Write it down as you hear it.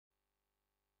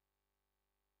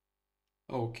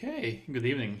Okay, good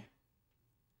evening.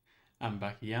 I'm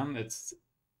back again. It's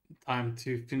time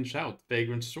to finish out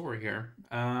Vagrant Story here.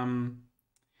 I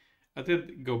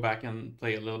did go back and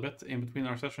play a little bit in between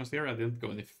our sessions here. I didn't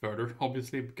go any further,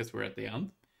 obviously, because we're at the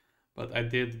end. But I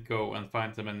did go and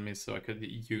find some enemies so I could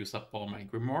use up all my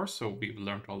grimoires. So we've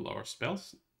learned all our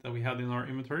spells that we had in our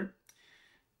inventory.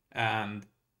 And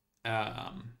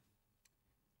yeah,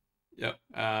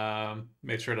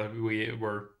 made sure that we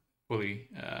were fully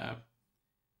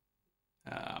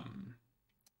um,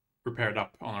 prepared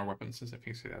up on our weapons, as I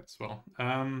think that as well.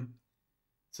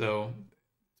 So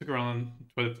took around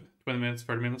 20 minutes,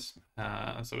 30 minutes.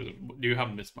 So you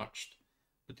haven't missed much,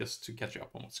 but just to catch you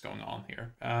up on what's going on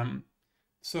here.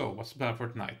 So what's the plan for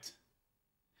tonight?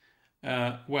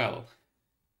 Well,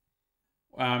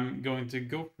 I'm going to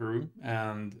go through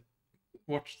and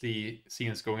watch the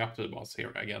scenes going up to the boss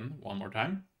here again one more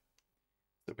time.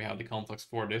 So we have the context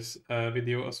for this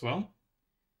video as well.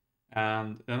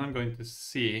 And then I'm going to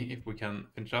see if we can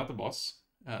finish out the boss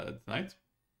tonight.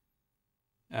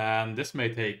 And this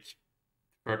may take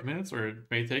 30 minutes or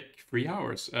it may take 3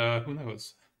 hours. Who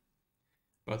knows?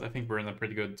 But I think we're in a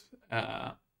pretty good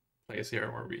place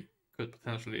here where we could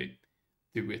potentially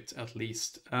do it at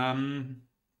least.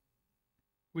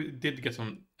 We did get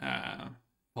some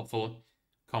helpful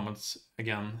comments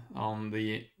again on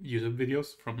the YouTube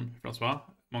videos from Francois,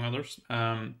 among others,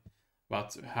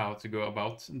 about how to go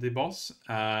about the boss.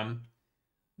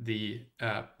 The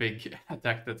big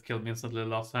attack that killed me instantly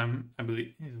last time, I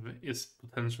believe, is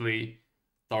potentially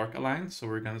Dark Alliance. So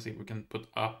we're gonna see if we can put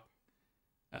up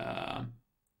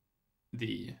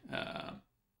the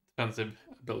defensive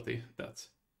ability that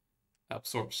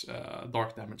absorbs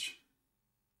dark damage.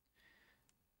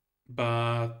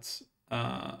 But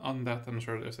on that, I'm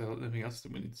sure there's anything else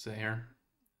that we need to say here.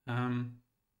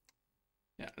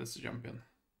 Yeah, let's jump in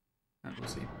and we'll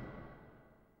see.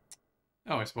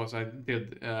 Oh, I suppose I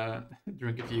did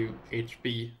drink a few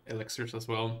HP elixirs as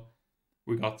well.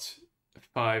 We got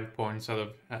 5 points out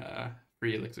of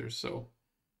 3 elixirs, so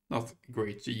not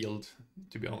great yield,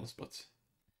 to be honest, but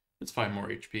it's 5 more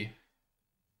HP.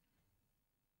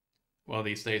 Well,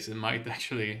 these days it might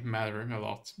actually matter a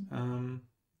lot.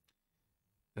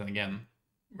 Then again,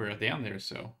 we're at the end here,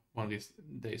 so one of these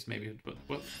days maybe, but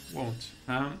won't.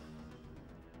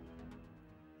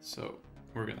 So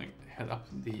we're gonna head up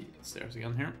the stairs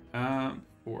again here.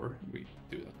 Before we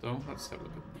do that though, let's have a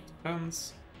look at the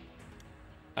defense.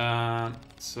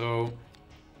 So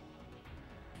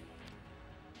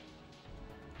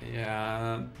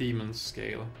yeah, demon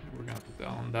scale. We're gonna put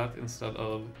down that instead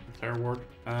of the terror ward.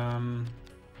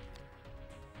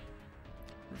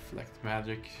 Reflect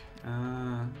magic.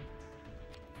 Yeah,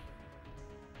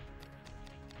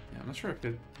 I'm not sure if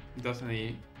it does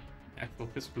any actual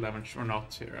physical damage or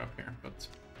not here up here, but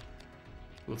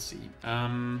we'll see.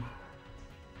 I'm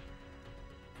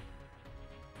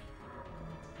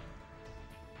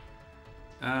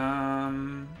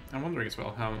wondering as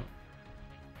well how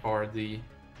far the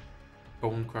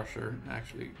Bone Crusher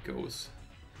actually goes.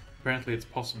 Apparently it's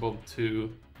possible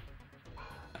to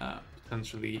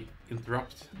potentially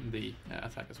interrupt the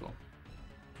attack as well.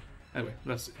 Anyway,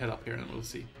 let's head up here and we'll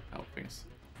see how things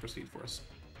proceed for us.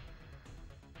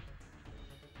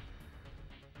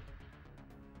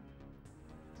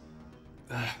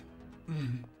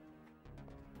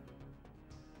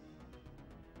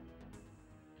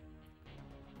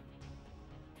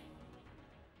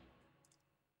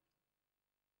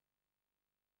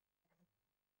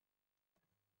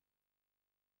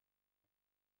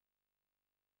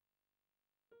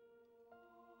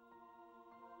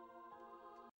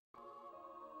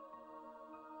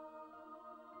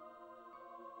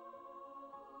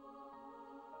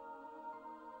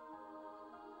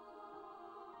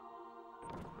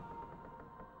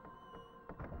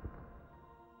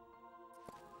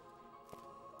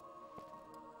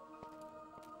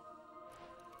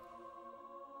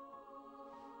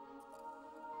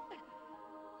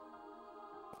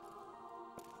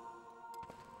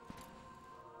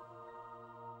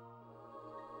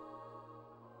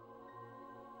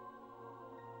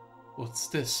 What's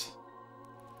this?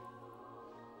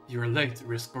 You're late,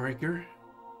 Riskbreaker.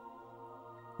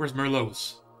 Where's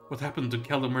Merlot's? What happened to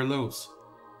Kelda Merlot's?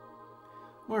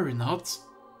 Worry not.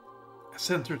 I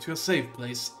sent her to a safe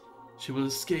place. She will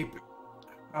escape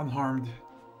unharmed.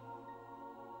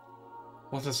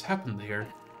 What has happened here?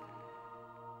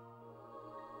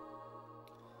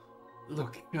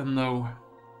 Look, you know.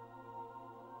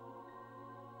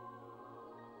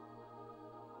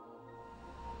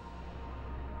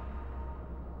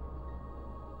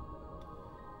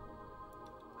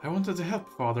 I wanted to help,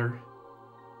 Father.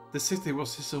 The city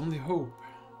was his only hope.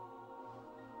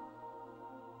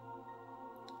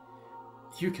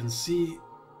 You can see...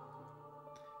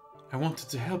 I wanted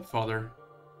to help Father,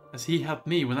 as he helped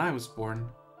me when I was born.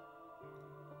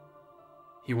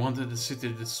 He wanted the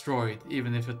city destroyed,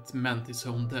 even if it meant his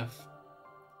own death.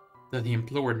 Then he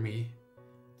implored me,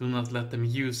 do not let them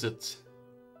use it.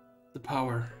 The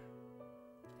power.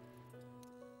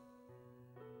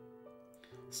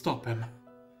 Stop him.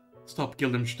 Stop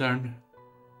Guildenstern.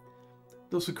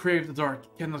 Those who crave the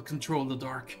dark cannot control the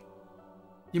dark.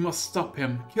 You must stop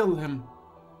him, kill him,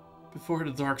 before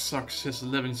the dark sucks his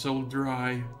living soul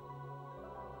dry.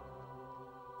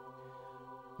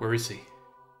 Where is he?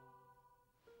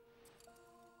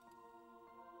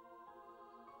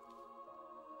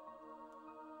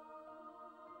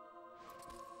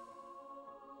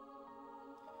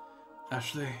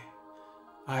 Ashley,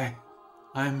 I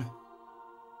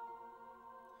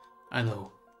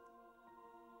know.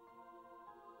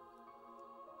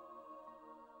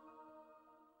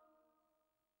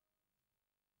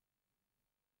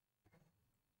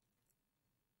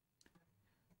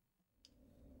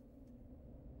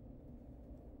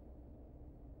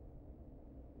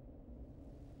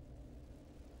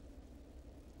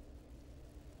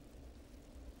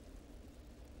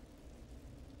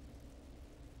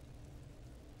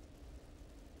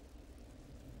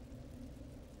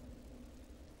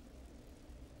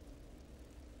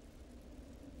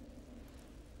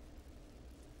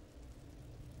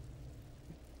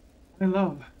 My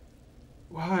love,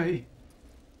 why?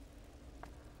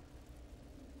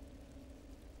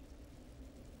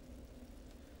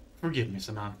 Forgive me,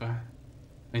 Samantha.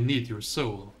 I need your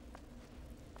soul.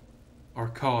 Our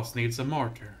cause needs a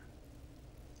martyr.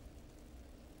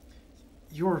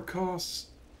 Your cause?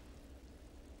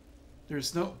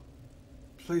 There's no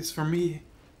place for me,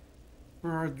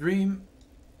 for our dream.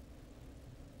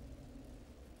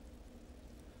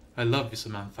 I love you,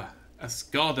 Samantha, as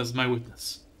God is my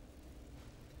witness.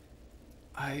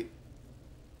 I,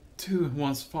 too,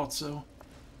 once thought so.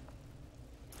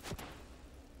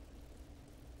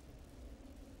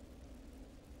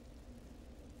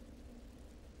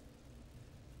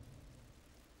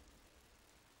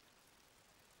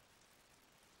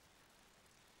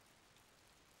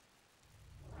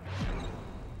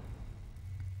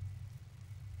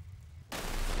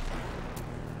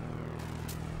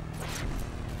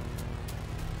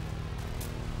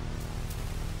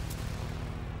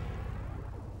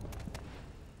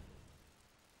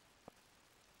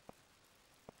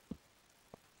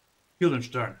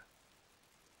 Guildenstern.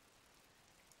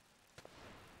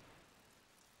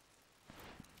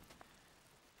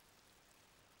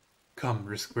 Come,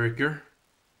 Riskbreaker.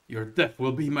 Your death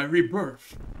will be my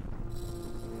rebirth.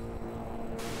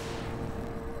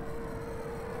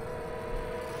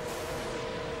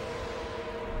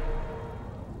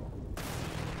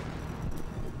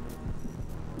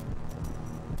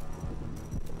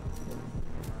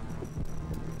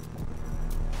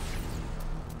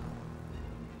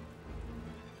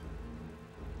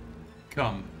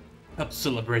 Come, help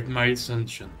celebrate my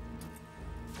ascension.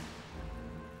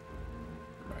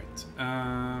 Right,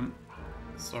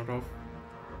 let's start off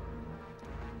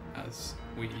as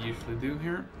we usually do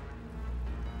here.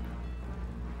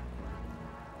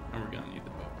 And we're gonna need the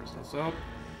buffers also.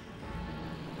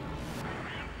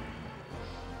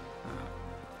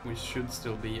 We should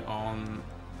still be on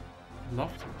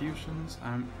loft fusions,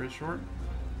 I'm pretty sure.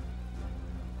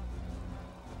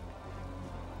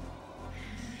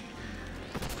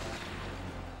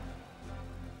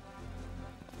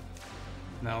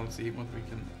 Now let's see what we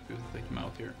can do to take him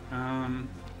out here.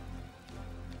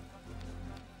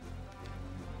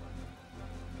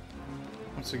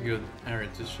 What's a good area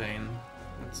to chain?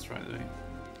 Let's try the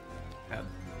head.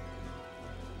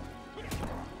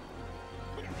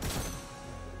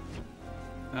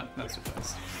 No, not so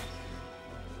fast.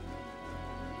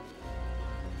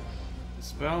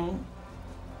 Spell.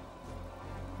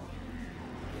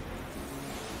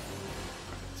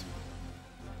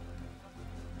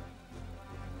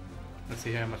 Let's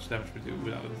see how much damage we do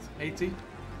without it. 80. I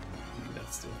think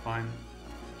that's still fine.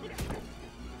 It's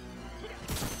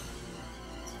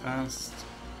fast.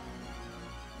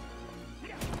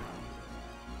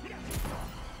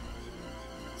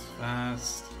 It's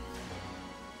fast.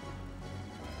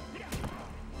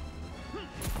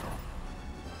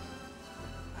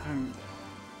 I'm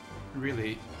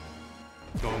really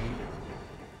going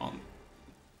on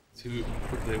too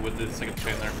quickly with the second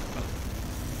trainer, but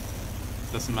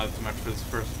doesn't matter too much for this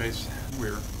first phase.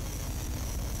 We're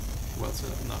well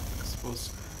set up enough, I suppose.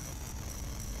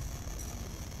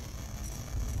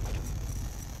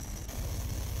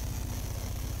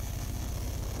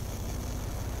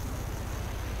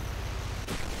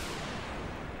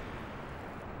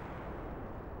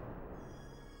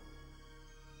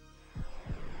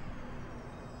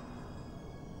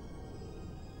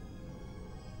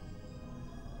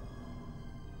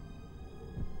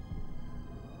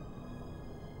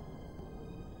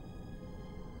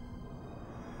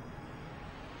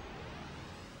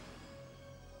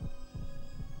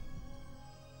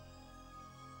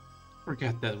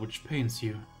 Forget that which pains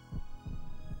you.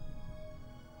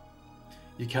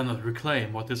 You cannot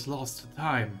reclaim what is lost to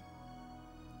time.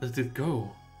 Let it go.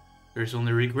 There is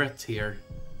only regret here.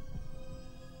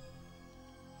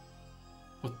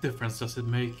 What difference does it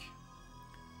make?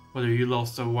 Whether you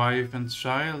lost a wife and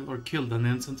child or killed an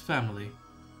innocent family,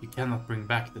 you cannot bring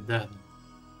back the dead.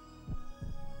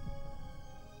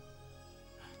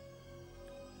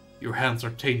 Your hands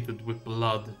are tainted with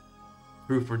blood.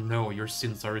 Prove or no, your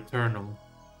sins are eternal.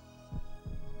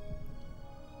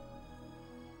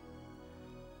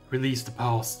 Release the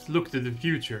past, look to the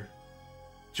future.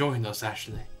 Join us,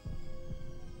 Ashley.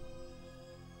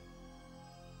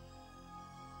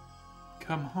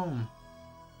 Come home.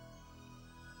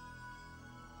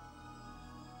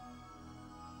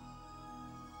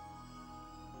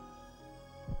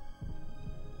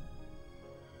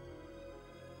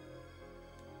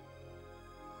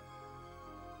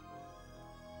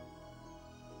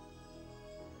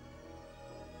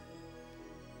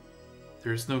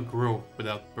 There is no growth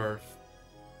without birth.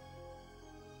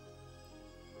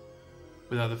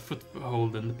 Without a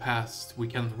foothold in the past, we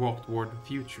cannot walk toward the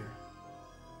future.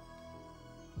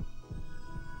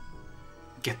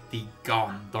 Get thee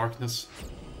gone, darkness.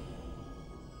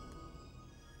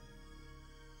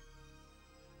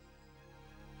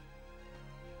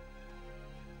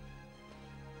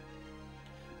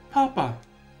 Papa!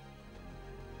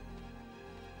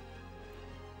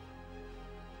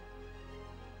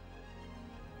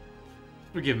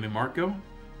 Forgive me, Marco.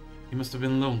 You must have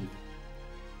been lonely.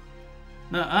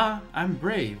 Nuh-uh, I'm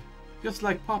brave. Just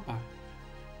like Papa.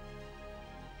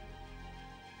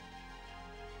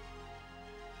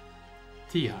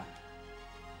 Tia.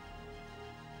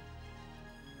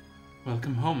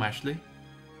 Welcome home, Ashley.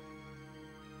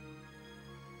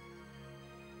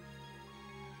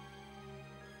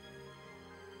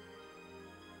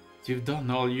 You've done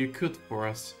all you could for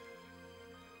us.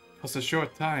 It was a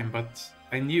short time, but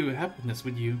I knew happiness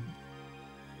with you.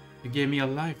 You gave me a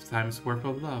lifetime's worth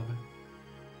of love.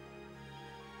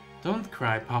 Don't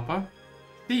cry, Papa.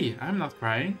 See, I'm not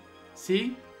crying.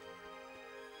 See?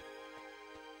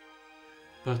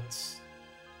 But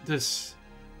this...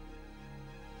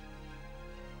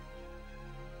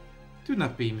 Do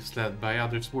not be misled by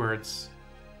others' words.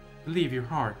 Believe your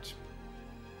heart.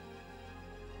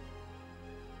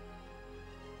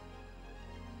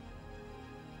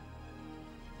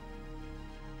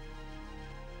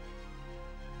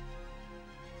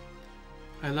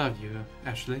 I love you,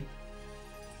 Ashley.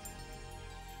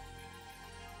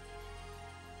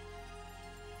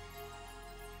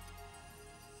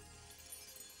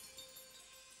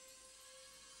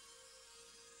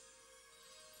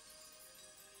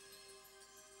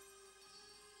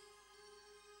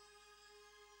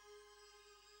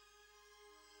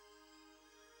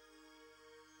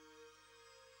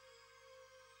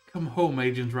 Come home,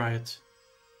 Agent Riot.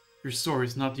 Your story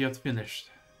is not yet finished.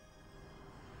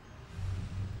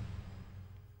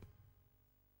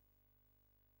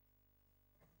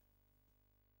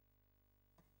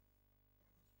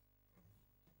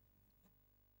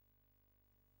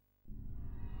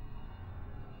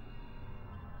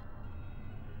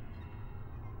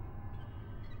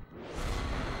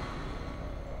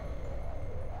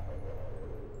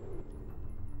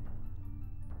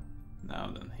 Now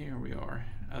then, here we are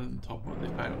at the top of the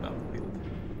final battlefield.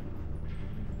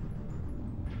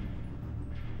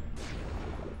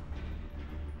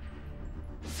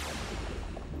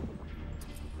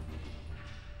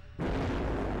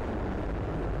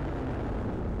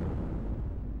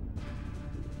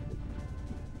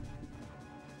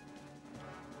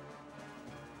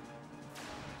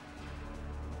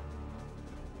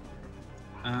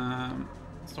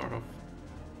 Start off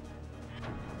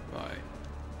by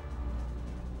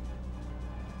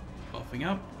buffing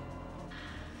up.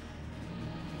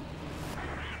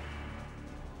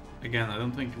 Again, I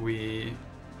don't think we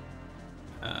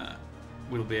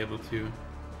will be able to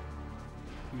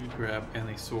grab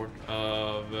any sort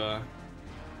of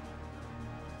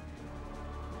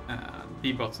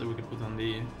debuffs that we could put on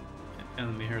the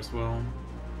enemy here as well.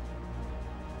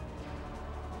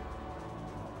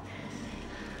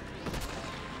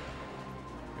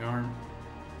 We are.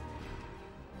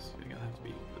 So we're gonna have to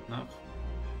be good enough.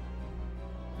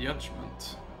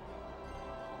 Judgment.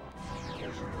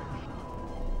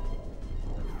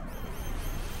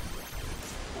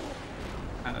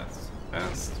 And that's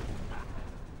fast.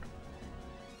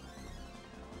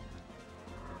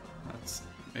 Let's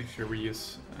make sure we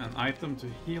use an item to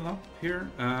heal up here.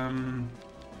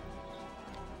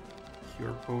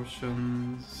 Cure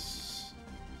potions.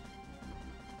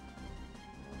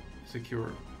 A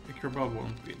cure ball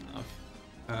won't be enough.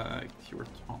 Cure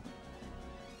Tonic.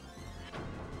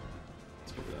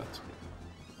 Let's go with that.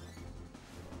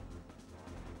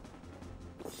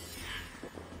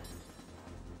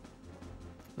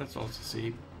 Let's also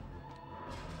see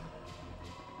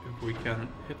if we can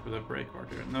hit with a break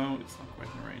art here. No, it's not quite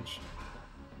in range.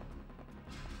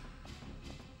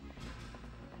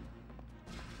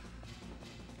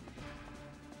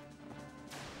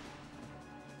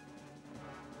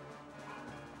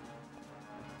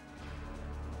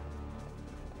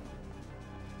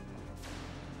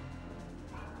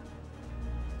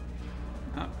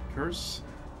 Ah, curse.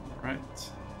 All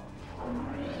right.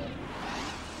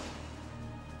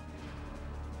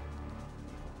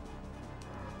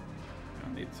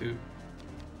 To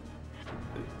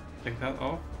take that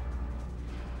off.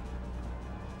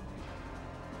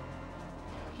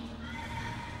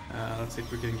 Let's see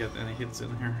if we can get any hits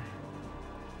in here.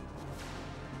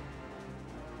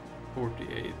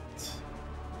 48.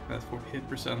 That's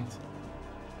 48%.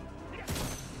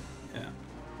 Yeah.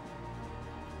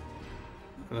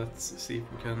 Let's see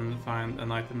if we can find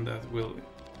an item that will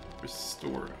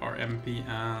restore our MP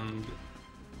and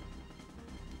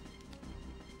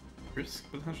risk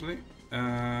potentially.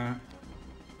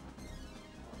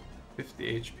 50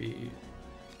 HP,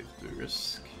 50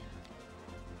 risk.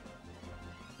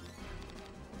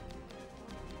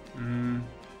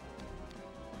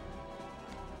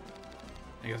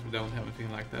 I guess we don't have anything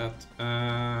like that.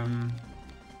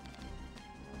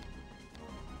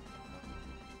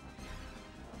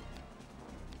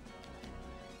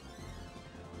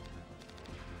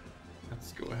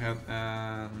 Let's go ahead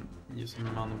and use a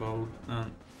mana bow.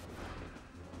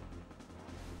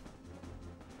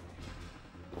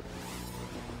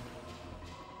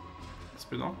 It's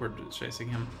been awkward chasing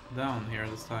him down here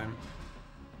this time.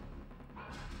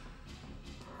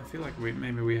 I feel like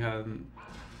maybe we had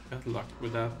better luck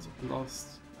with that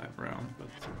last time around, but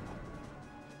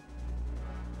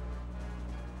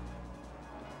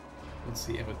let's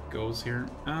see how it goes here.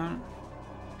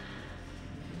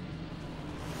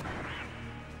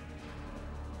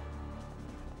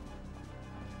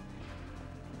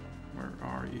 Where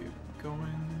are you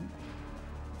going?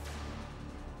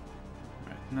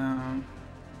 Right now.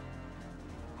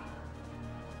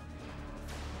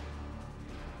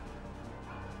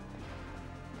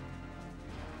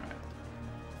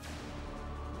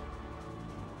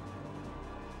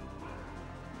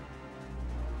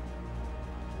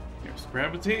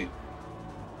 Gravity.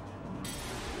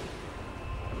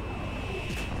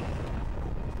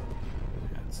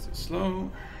 That's too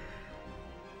slow.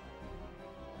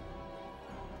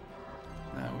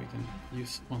 Now we can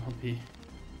use one of the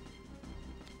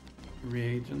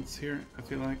reagents here, I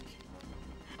feel like.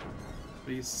 At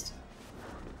least.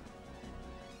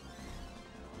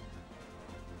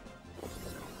 Let's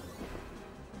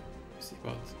see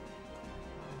what.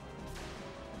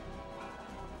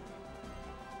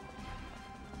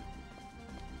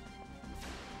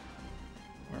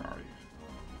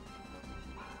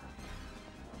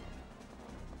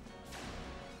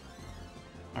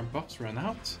 Our buffs ran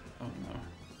out? Oh no.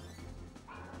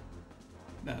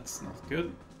 That's not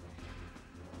good.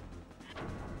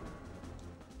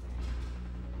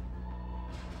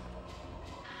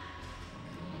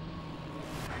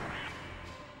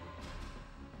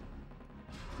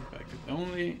 If I could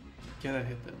only get a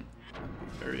hit in,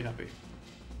 I'd be very happy.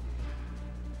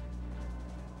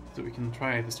 So we can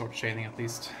try to start chaining at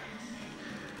least.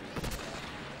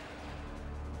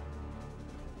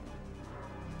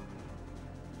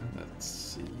 Let's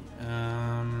see.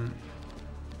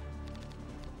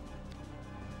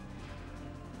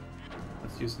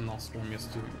 Let's use the Nostrum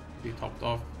just to be topped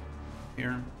off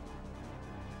here.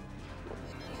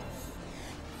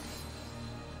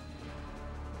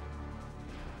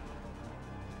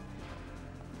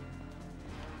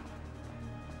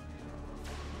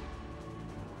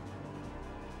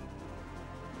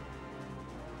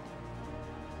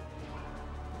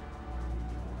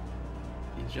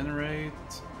 Degenerate.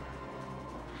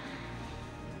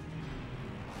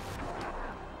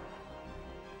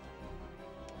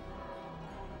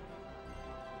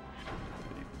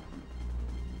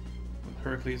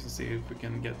 Hercules to see if we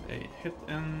can get a hit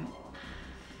in.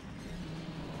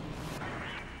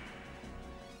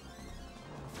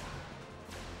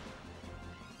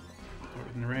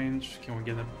 In range, can we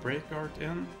get a break art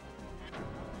in?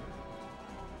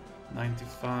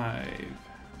 95.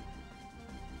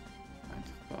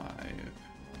 95.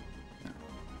 Yeah.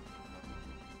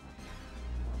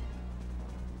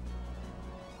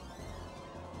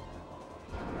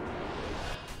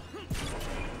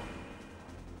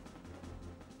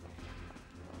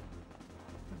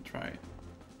 Try.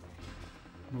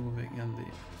 moving in the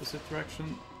opposite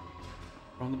direction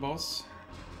from the boss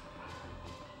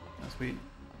as we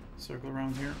circle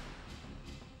around here.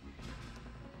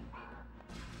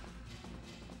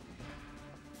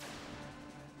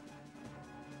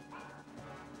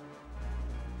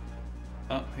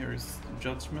 Oh, here is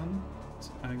Judgment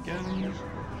again.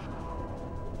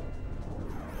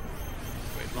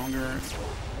 Wait longer. I'm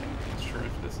not sure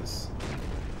if this is...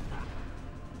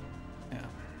 Yeah.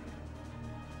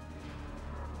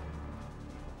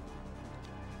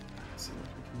 Let's see what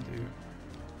we can do.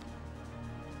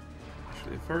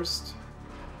 Actually, first,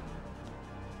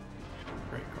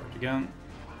 break card again.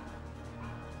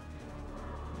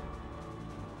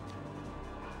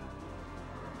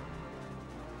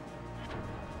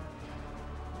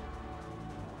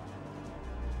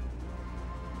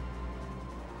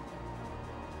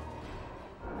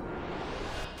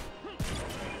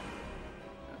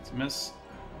 Miss.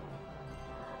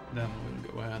 Then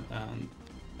we'll go ahead and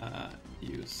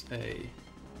use a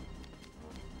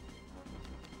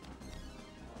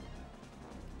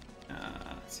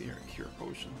let's see here, cure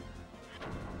potion.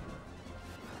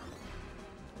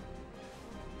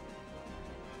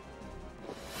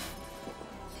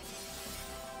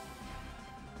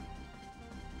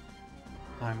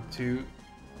 Time to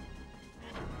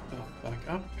buff back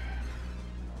up.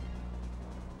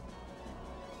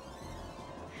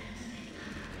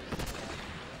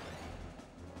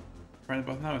 Right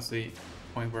about now is the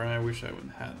point where I wish I would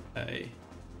have had a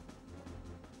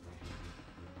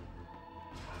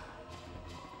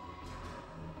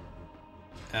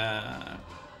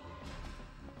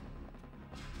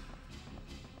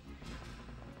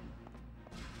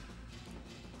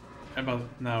about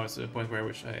now is the point where I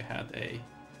wish I had a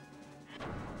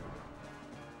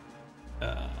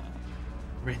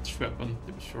ranged weapon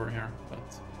to be sure here,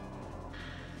 but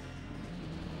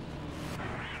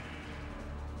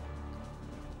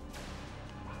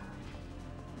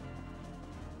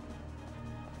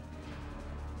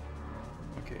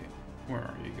okay, where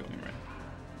are you going right?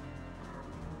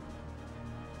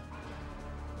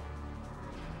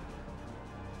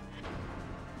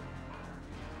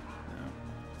 No.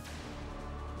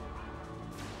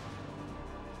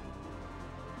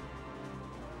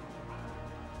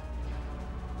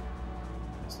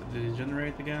 So did it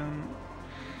generate again?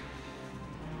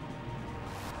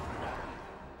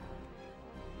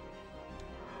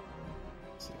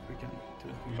 Let's see if we can do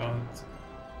anything about it.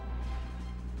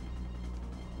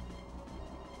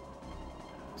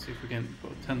 See if we can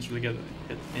potentially get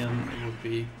it in. It would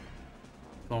be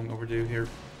long overdue here.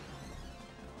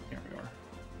 Here we are.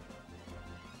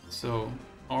 So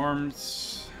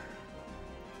arms,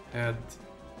 head.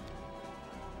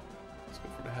 Let's go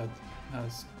for the head.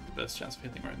 Has the best chance of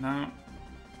hitting right now.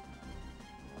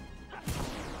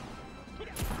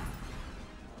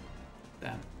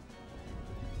 Damn.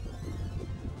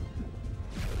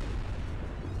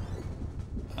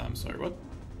 I'm sorry, what?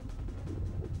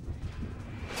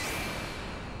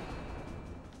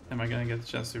 Am I gonna get a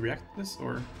chance to react to this,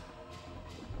 or...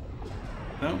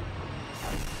 No?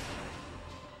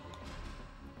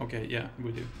 Okay, yeah,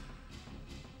 we do.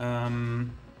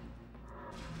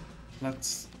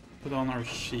 Let's put on our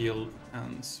shield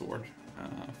and sword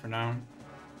for now.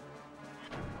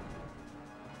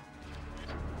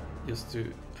 Just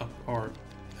to up our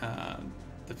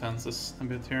defenses a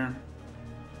bit here.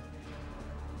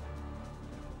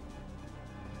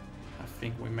 I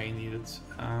think we may need it.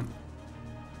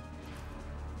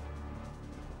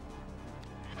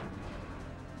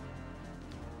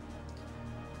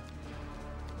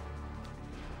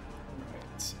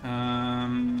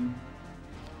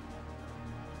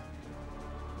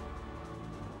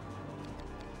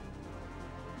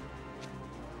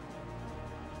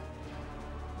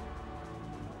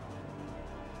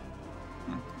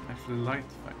 Actually, light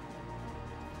fight.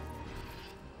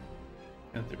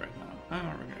 Can't do right now.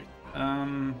 Oh, right.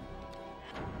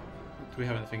 Do we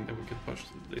have anything that we could push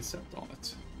the set on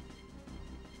it?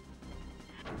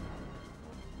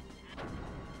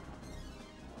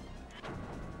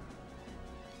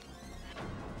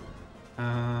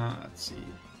 Let's see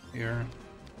here.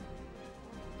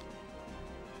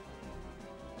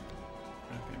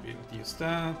 I'm not gonna be able to use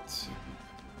that.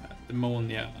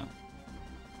 Demonia.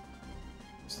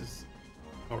 This is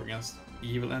power against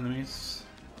evil enemies.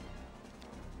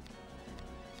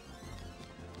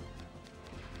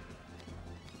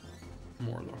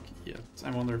 Morlock yet.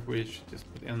 I wonder if we should just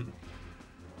put in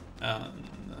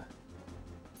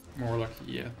Morlock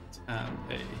yet and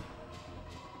a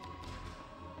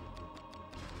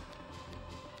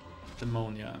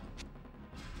Demonia.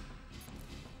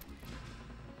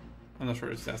 I'm not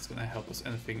sure if that's gonna help us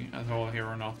anything at all here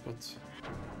or not, but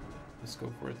let's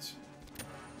go for it.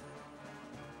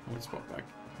 I will swap back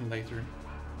later.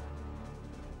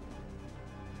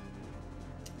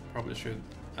 Probably should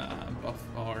buff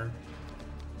our...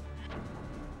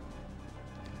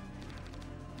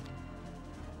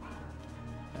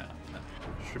 Yeah,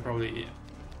 should probably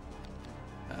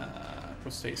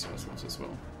Prostasia as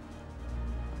well.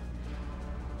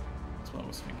 That's what I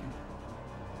was thinking.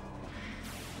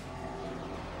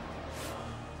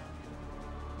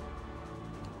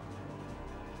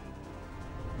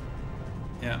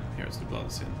 Yeah, here's the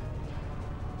blood sin.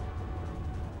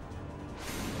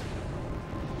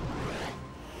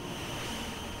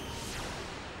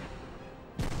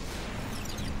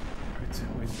 Alright,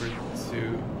 wait for it to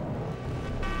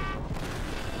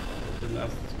the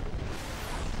left.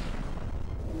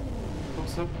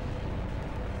 Close up.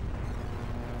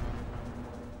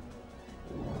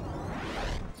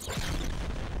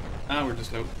 Ah, we're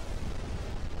just low.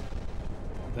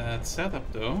 That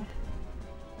setup though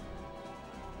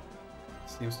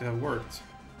seems to have worked.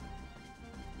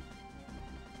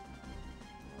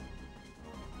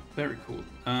 Very cool.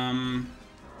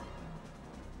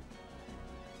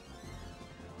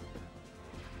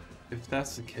 If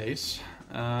that's the case,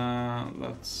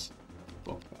 let's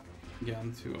swap back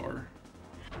again to our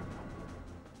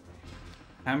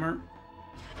hammer.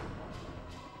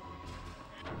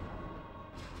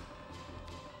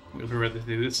 We'll be ready to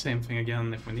do the same thing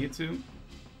again if we need to.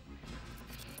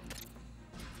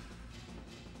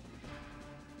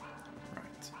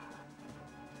 Right.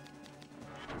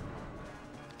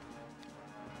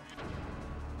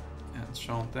 And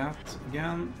enchant that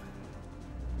again.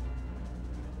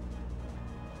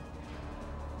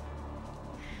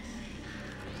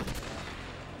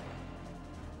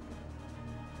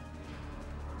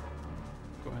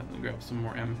 Go ahead and grab some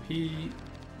more MP.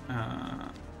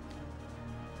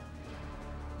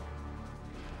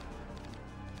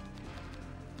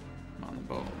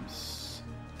 Bombs.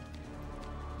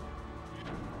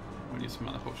 We need some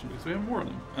mana potion because we have more of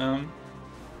them.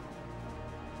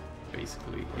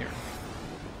 Basically here.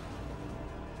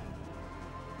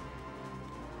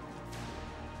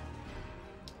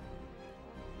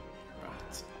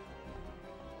 Right.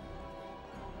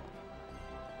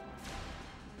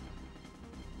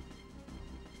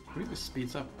 Really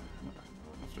speeds up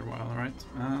after a while, alright?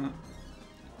 Am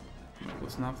I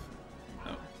close enough?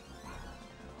 No.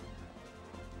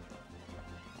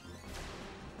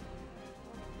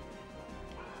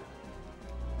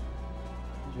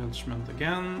 Judgment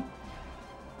again.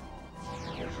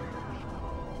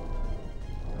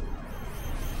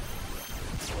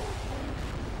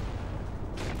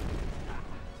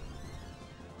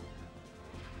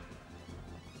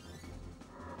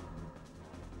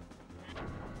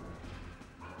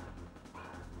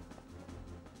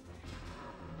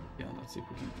 Yeah, let's see if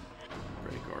we can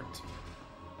break art.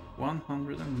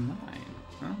 109,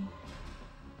 huh?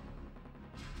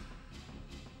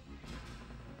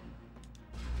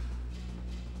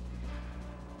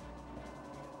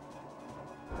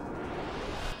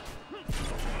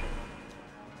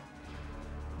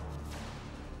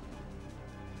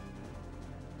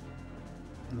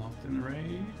 Not in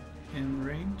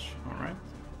range, alright.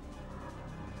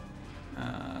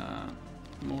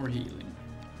 More healing.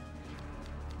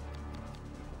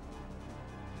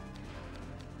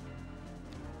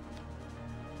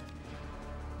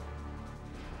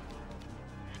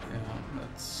 Yeah,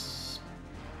 let's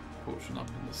potion up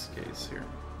in this case here.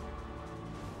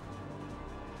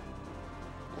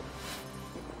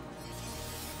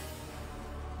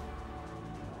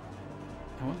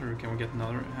 I wonder, can we get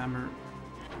another hammer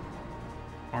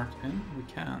art in? We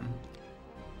can.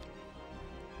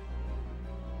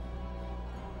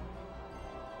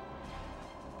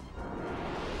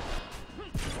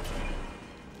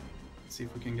 Let's see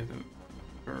if we can get a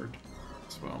bird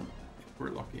as well, if we're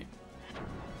lucky.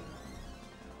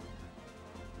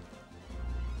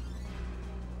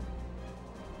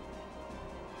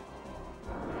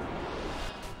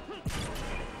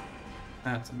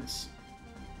 That's a miss.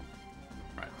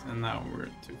 Right, and now we're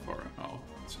too far out.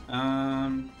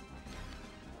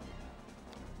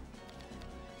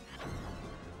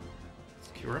 Let's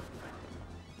cure up.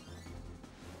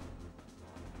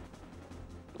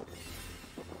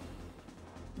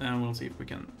 And we'll see if we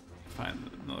can find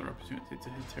another opportunity to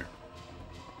hit here.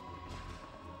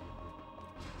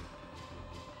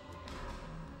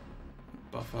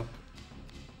 Buff up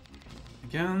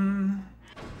again.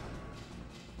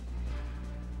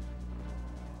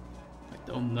 I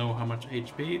don't know how much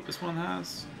HP this one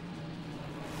has.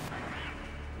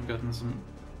 We've gotten some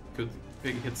good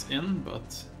big hits in,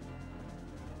 but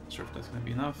Not sure if that's gonna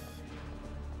be enough.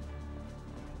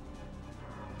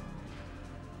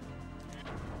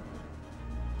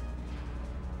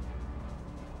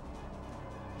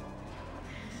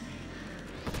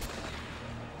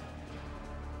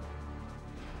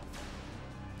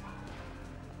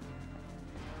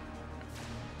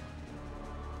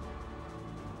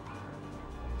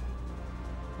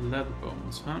 Lead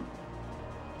bones, huh?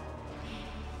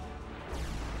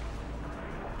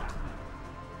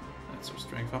 That's our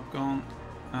strength up gone.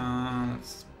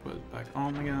 Let's put it back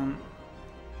on again.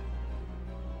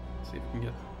 See if we can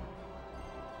get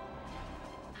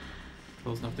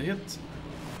close enough to hit.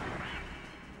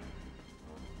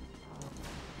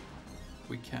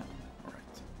 We can.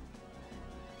 Alright.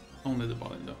 Only the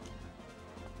body though.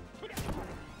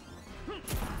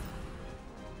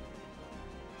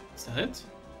 Is that it?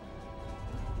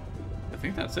 I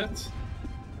think that's it.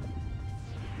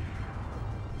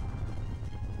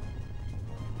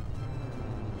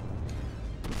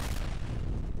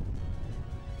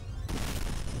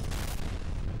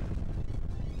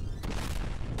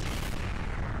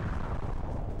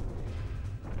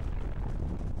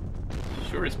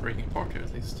 Sure it's breaking apart here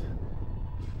at least.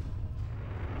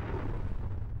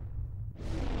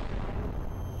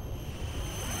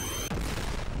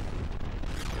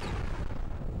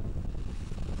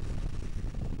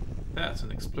 That's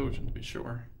an explosion to be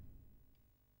sure.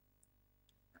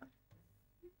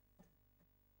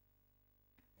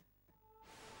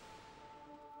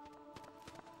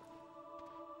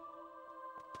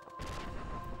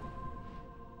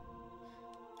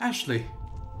 Ashley!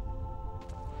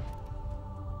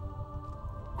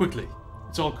 Quickly,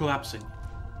 it's all collapsing.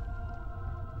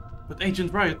 But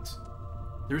Agent Riot,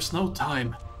 there is no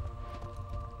time.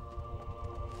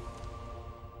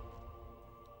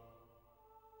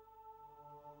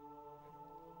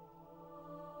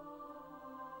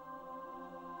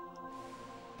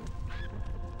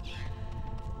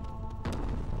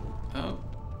 Oh.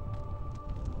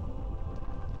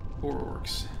 Poor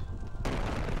orcs.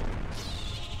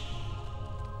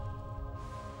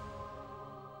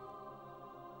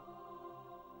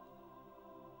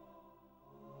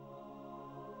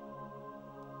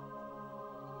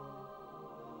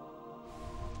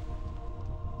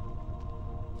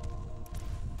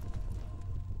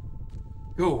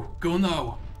 Go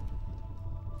now.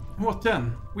 What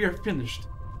then? We are finished.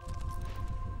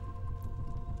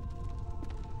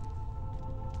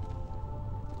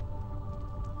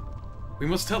 We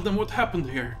must tell them what happened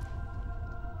here.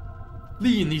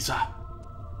 Lee, Nisa.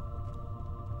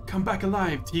 Come back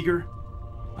alive, Tiger.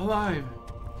 Alive.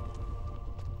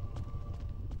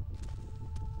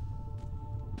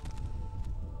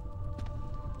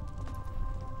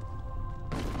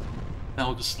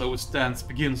 Now the slowest dance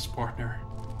begins, partner.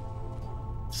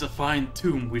 It's a fine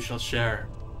tomb we shall share.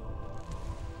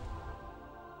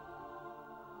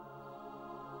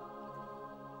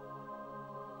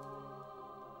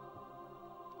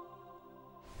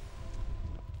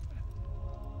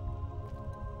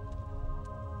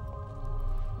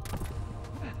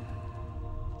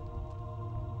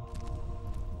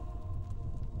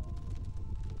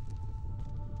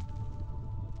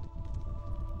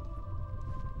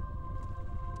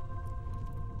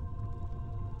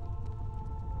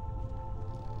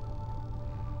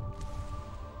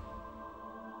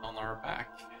 On our back.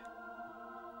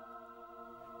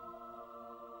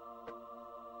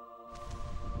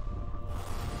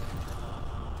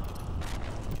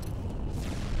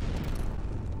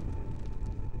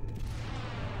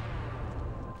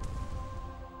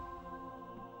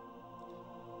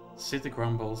 City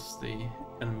crumbles, the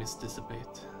enemies dissipate.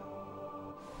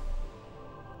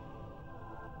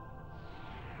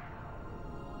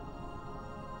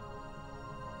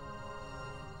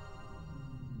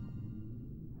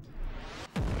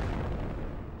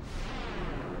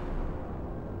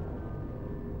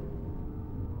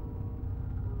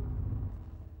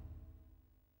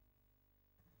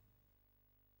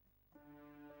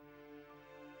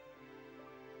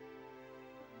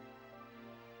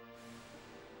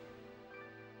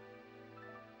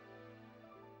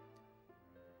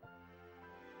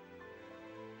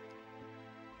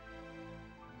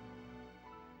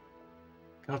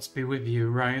 Gods be with you,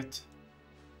 Riot.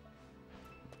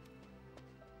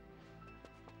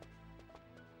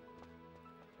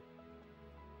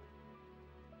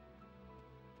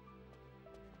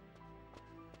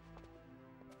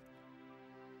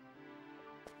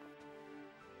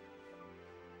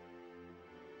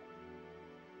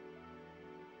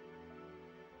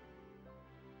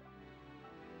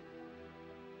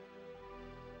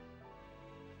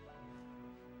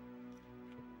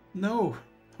 No!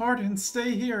 Hardin,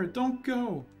 stay here! Don't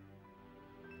go!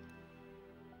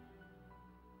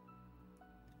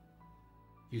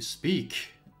 You speak,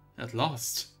 at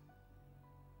last.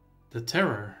 The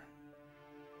terror.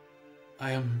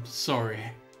 I am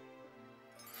sorry.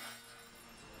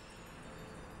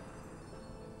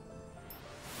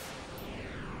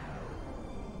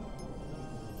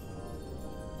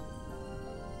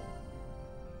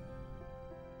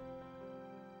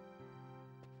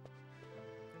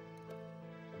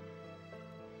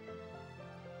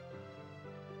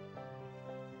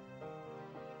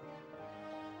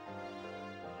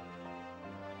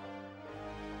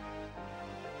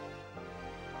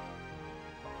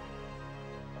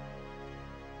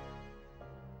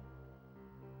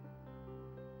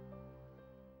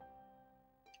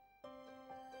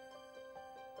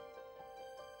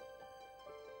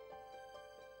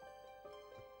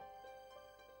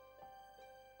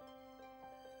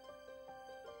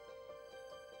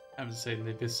 I would say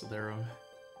they visit their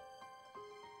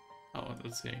oh,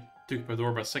 let's see. Took by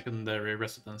Dorba's secondary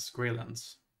residence,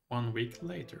 Greylands, 1 week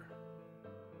later.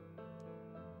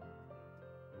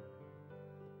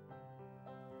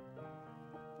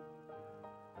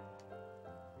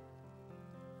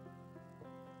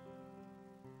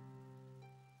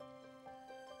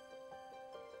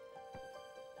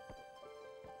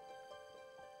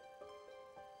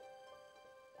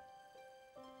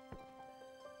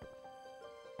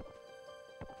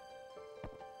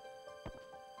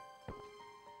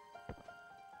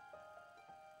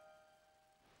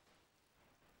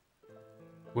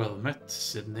 Well met,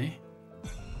 Sydney.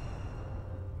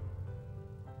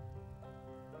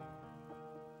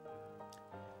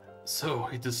 So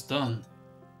it is done.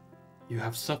 You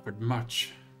have suffered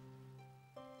much.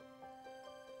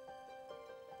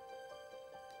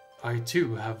 I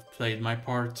too have played my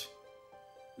part.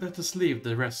 Let us leave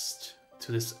the rest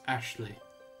to this Ashley.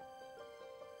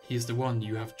 He is the one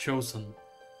you have chosen.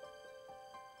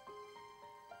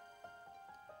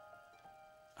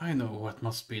 I know what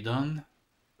must be done.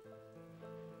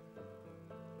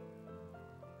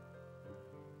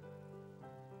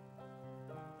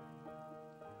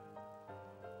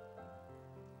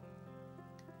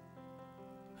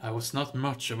 I was not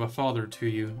much of a father to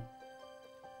you.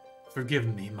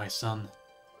 Forgive me, my son.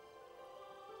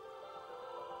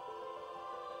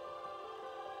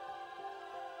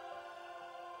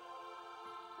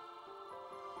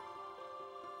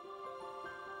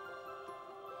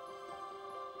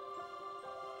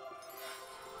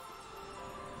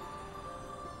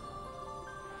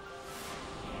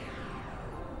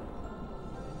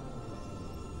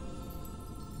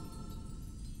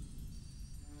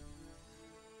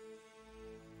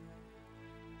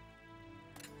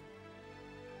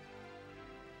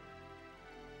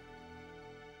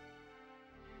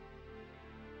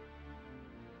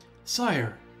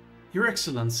 Sire, Your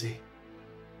Excellency.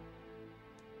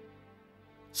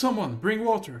 Someone, bring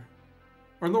water.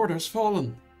 Our lord has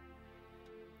fallen.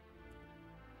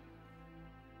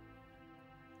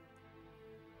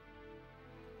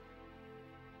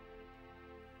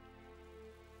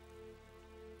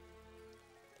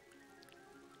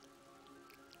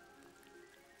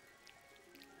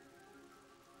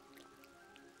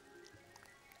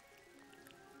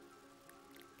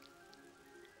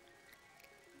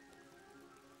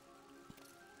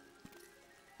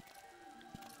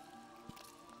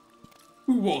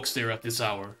 Who walks there at this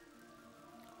hour?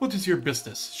 What is your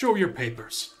business? Show your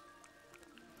papers.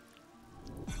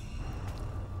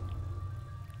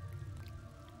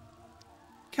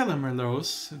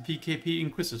 Calamerlos, VKP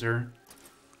Inquisitor.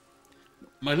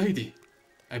 My lady,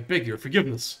 I beg your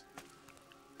forgiveness.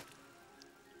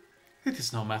 It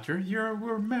is no matter. You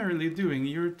were merely doing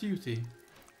your duty.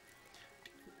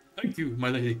 Thank you, my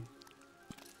lady.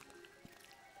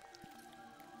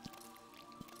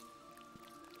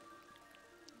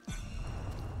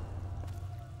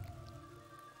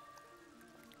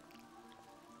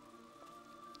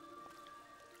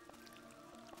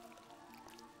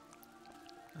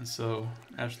 And so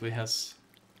Ashley has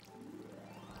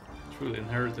truly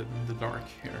inherited the dark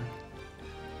here,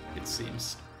 it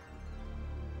seems.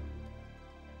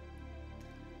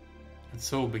 And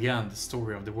so began the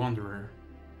story of the Wanderer,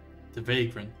 the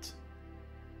Vagrant.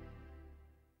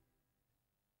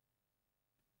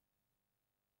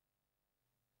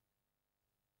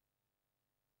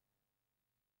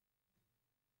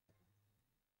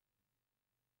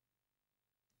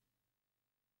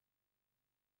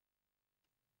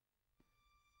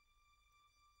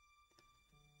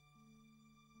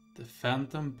 The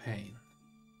Phantom Pain.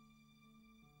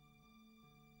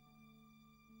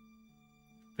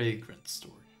 Vagrant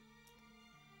Story.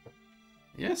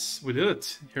 Yes, we did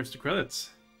it. Here's the credits.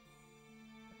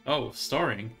 Oh,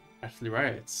 starring Ashley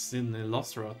Wright, Sidney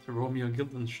Lasseroth, Romeo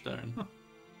Guildenstern.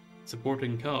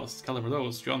 Supporting cast: Callum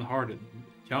Rose, John Harden,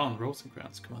 John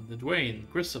Rosenkrantz, Commander Dwayne,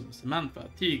 Grissom, Samantha,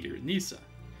 Tiger, Nisa,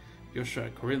 Joshua,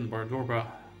 Corinne Bardorba,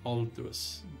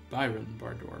 Aldous, Byron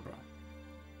Bardorba.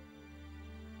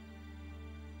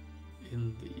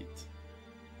 Indeed.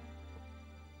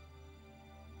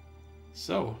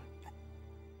 So,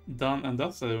 done and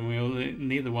dusted. We only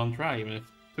needed one try, even if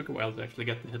it took a while to actually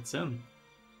get the hits in.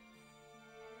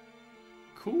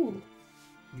 Cool.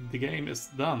 The game is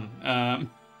done.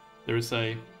 There is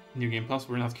a New Game Plus.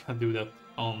 We're not gonna do that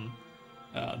on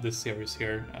this series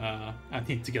here. I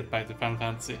need to get back to Final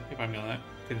Fantasy if I'm gonna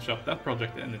finish up that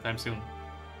project anytime soon.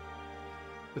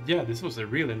 But yeah, this was a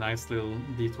really nice little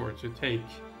detour to take.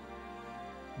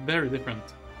 Very different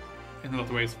in a lot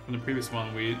of ways from the previous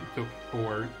one we took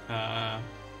for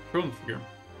Chrono Trigger.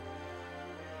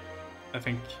 I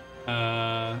think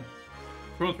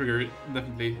Chrono Trigger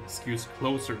definitely skews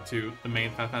closer to the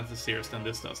main Final Fantasy series than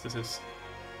this does. This is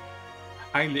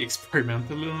highly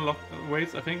experimental in a lot of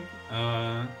ways, I think.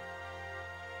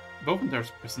 Both in terms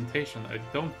of presentation, I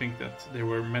don't think that there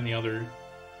were many other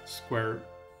Square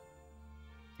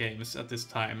games at this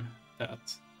time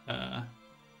that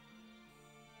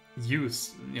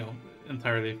use, you know,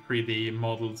 entirely 3D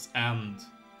models and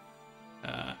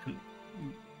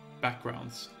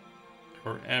backgrounds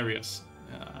or areas,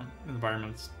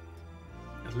 environments.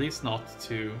 At least not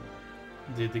to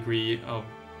the degree of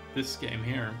this game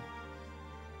here.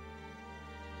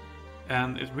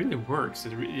 And it really works.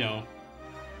 It you know,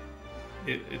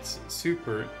 it's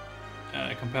super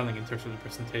compelling in terms of the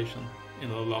presentation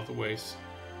in a lot of ways.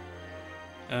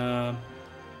 But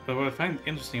what I find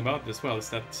interesting about this as well is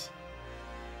that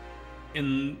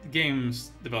in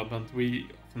games development we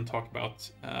often talk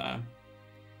about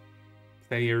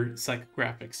player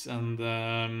psychographics and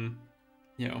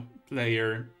you know,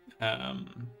 player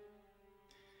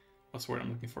what's the word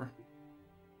I'm looking for?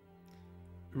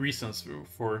 Reasons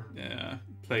for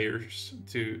players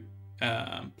to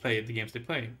play the games they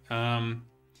play.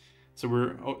 So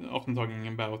we're often talking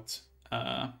about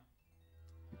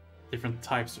different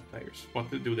types of players. What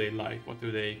do they like? What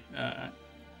do they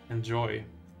enjoy?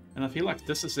 And I feel like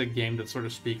this is a game that sort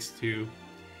of speaks to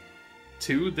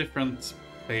two different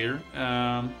player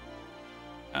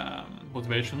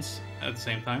motivations at the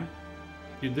same time.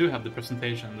 You do have the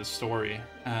presentation, the story,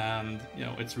 and you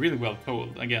know, it's really well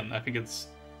told. Again, I think it's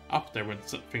up there with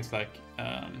things like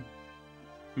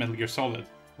Metal Gear Solid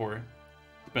for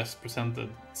the best presented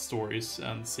stories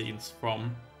and scenes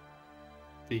from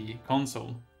the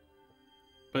console.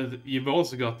 But you've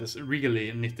also got this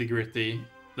really nitty-gritty,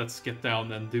 let's get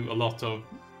down and do a lot of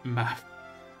math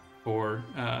for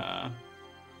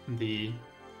the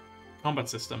combat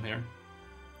system here.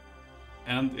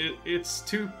 And it's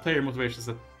two player motivations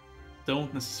that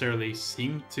don't necessarily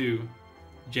seem to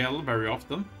gel very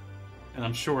often. And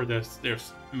I'm sure there's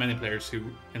many players who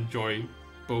enjoy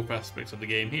both aspects of the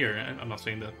game here. I'm not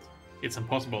saying that it's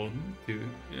impossible to,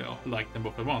 you know, like them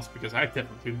both at once, because I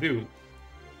definitely do.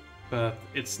 But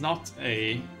it's not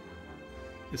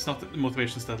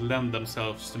motivations that lend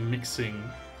themselves to mixing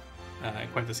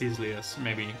quite as easily as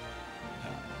maybe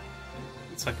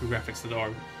psychographics that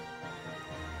are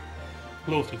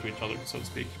closer to each other, so to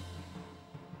speak.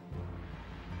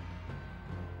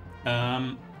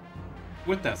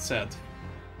 With that said,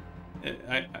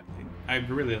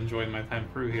 I've really enjoyed my time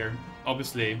through here.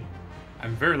 Obviously,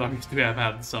 I'm very lucky to have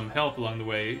had some help along the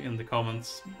way in the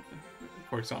comments,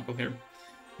 for example, here.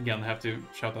 Again, I have to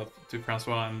shout out to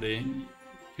Francois and the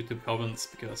YouTube comments,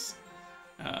 because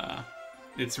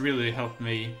it's really helped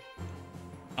me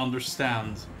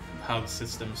understand how the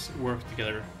systems work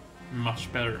together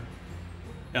much better.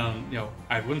 And, you know,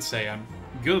 I wouldn't say I'm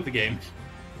good at the game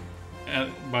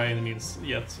by any means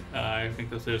yet. I think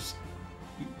that there's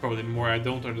probably more I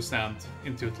don't understand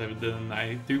intuitively than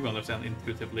I do understand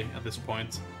intuitively at this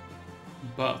point.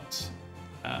 But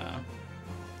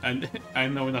I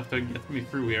know enough to get me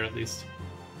through here at least.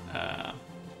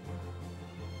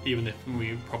 Even if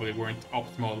we probably weren't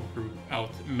optimal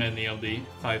throughout many of the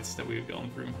fights that we've gone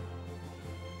through.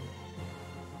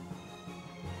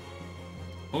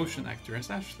 Motion actor is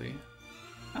Ashley.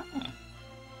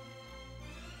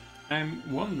 I'm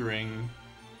wondering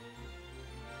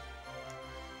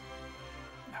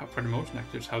how, for the motion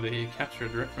actors, how they capture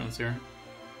the reference here.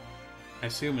 I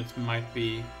assume it might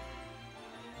be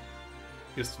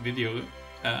just video,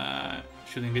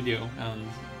 shooting video and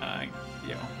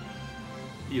you know,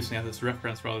 using it as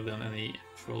reference rather than any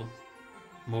actual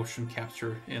motion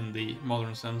capture in the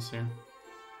modern sense here.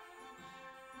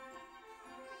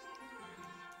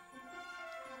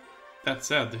 That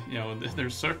said, you know,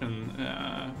 there's certain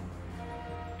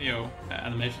you know,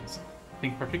 animations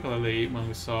think particularly when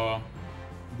we saw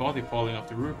body falling off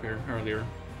the roof here earlier,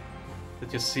 it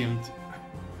just seemed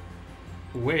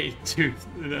way too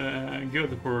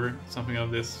good for something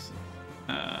of this,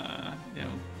 you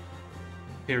know,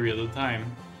 period of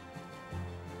time.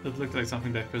 It looked like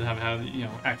something that could have had, you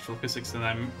know, actual physics, and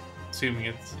I'm assuming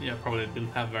it, yeah, probably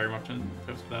didn't have very much in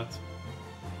terms of that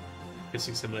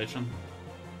physics simulation.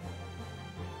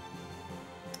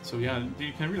 So yeah,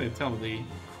 you can really tell the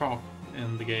craft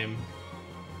in the game,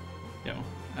 you know,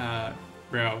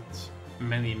 throughout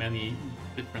many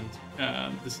different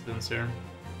disciplines here.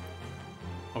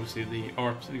 Obviously, the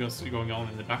art that's going on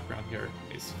in the background here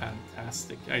is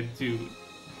fantastic. I do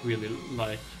really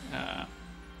like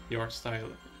the art style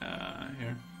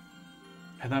here.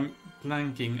 And I'm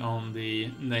blanking on the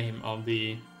name of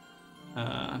the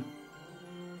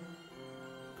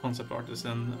concept artist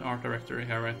and art director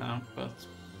here right now, but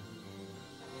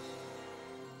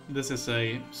this is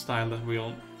a style that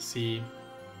we'll see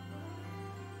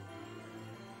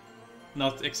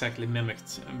not exactly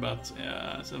mimicked, but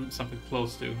something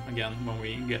close to, again, when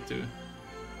we get to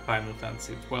Final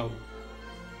Fantasy XII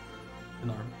in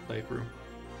our playthrough.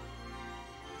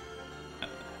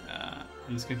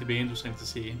 And it's going to be interesting to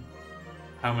see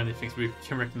how many things we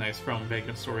can recognize from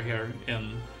Vagrant Story here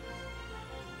in...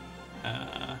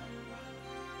 oh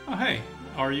hey,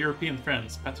 our European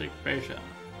friends, Patrick Beja.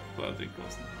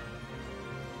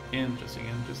 Interesting.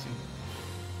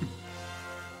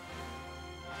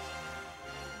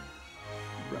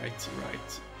 Right.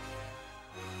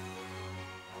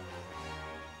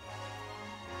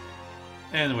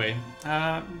 Anyway,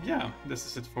 yeah, this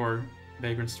is it for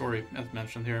Vagrant Story, as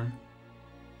mentioned here.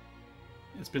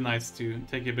 It's been nice to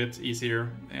take it a bit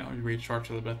easier, you know, recharge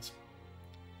a little bit.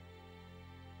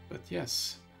 But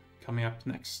yes, coming up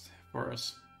next for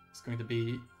us is going to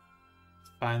be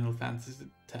Final Fantasy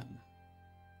X,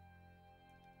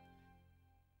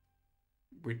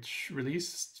 which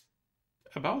released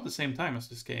about the same time as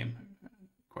this game,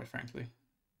 quite frankly.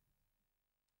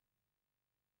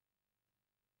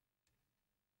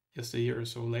 Just a year or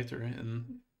so later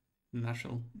in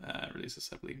national releases,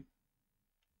 I believe.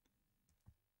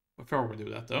 Before we do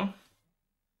that, though,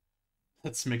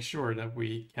 let's make sure that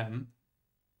we can...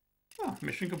 Oh,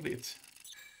 mission complete.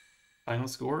 Final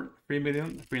score,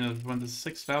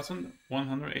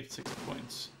 3,326,186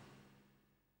 points.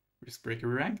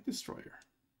 Riskbreaker rank destroyer.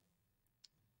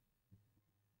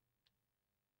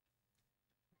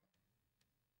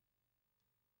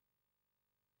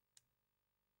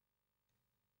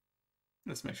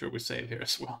 Let's make sure we save here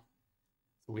as well.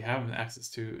 So we have access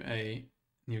to a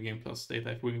New Game Plus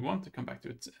data if we want to come back to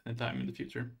it anytime in the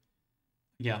future.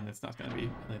 Again, it's not going to be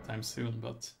anytime soon,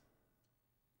 but it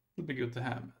would be good to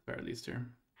have at the very least here.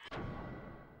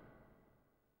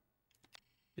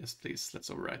 Yes, please, let's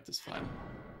overwrite this file.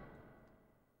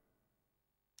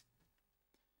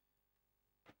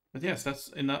 But yes, that's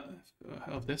enough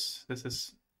of this. This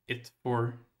is it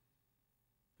for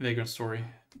Vagrant Story.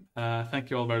 Thank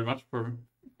you all very much for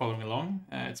following along.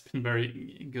 It's been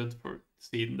very good to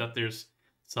see that there's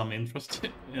some interest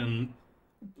in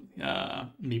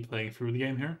me playing through the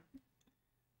game here.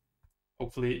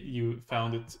 Hopefully you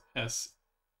found it as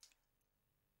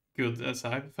good as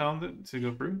I've found it to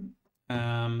go through.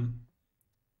 And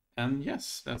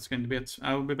yes, that's going to be it.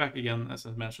 I will be back again, as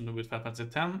I mentioned, with Final Fantasy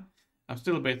X. I'm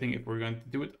still debating if we're going to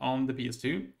do it on the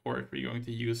PS2 or if we're going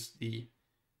to use the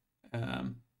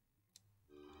Final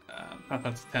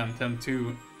Fantasy X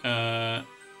 10.2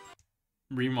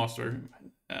 remaster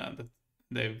that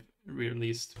they've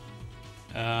released.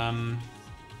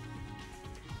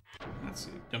 Let's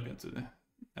jump into the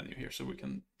menu here so we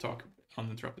can talk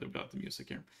uninterrupted about the music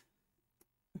here.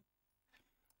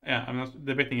 Yeah, I'm not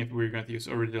debating if we're going to use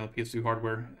original PS2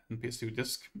 hardware and PS2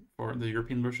 disc for the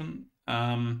European version,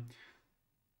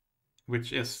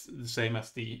 which is the same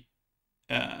as the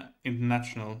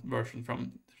international version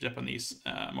from the Japanese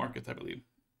market, I believe.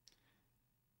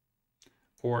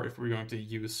 Or if we're going to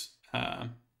use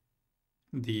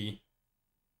the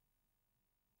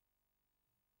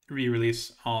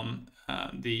re-release on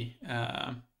the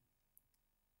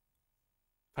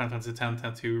Final Fantasy X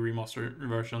 10.2 remaster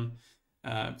version,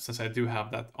 since I do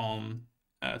have that on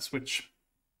Switch.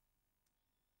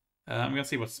 I'm gonna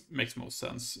see what makes most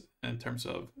sense in terms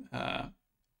of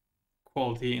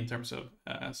quality, in terms of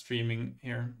streaming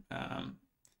here, and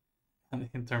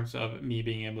in terms of me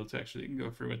being able to actually go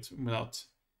through it without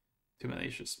too many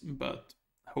issues. But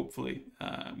hopefully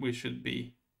we should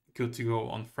be good to go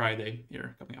on Friday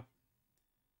here coming up.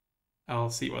 I'll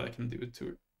see what I can do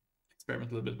to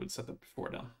experiment a little bit with setup before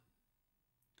then.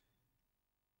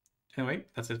 anyway,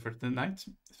 that's it for tonight.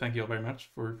 Thank you all very much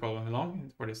for following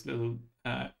along for this little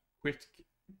quick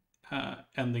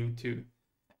ending to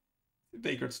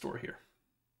Vagrant Story here.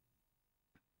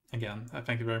 Again, I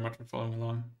thank you very much for following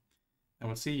along. I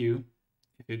will see you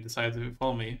if you decide to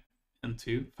follow me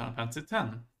into Final Fantasy X.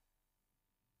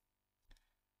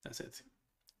 That's it.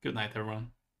 Good night,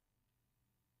 everyone.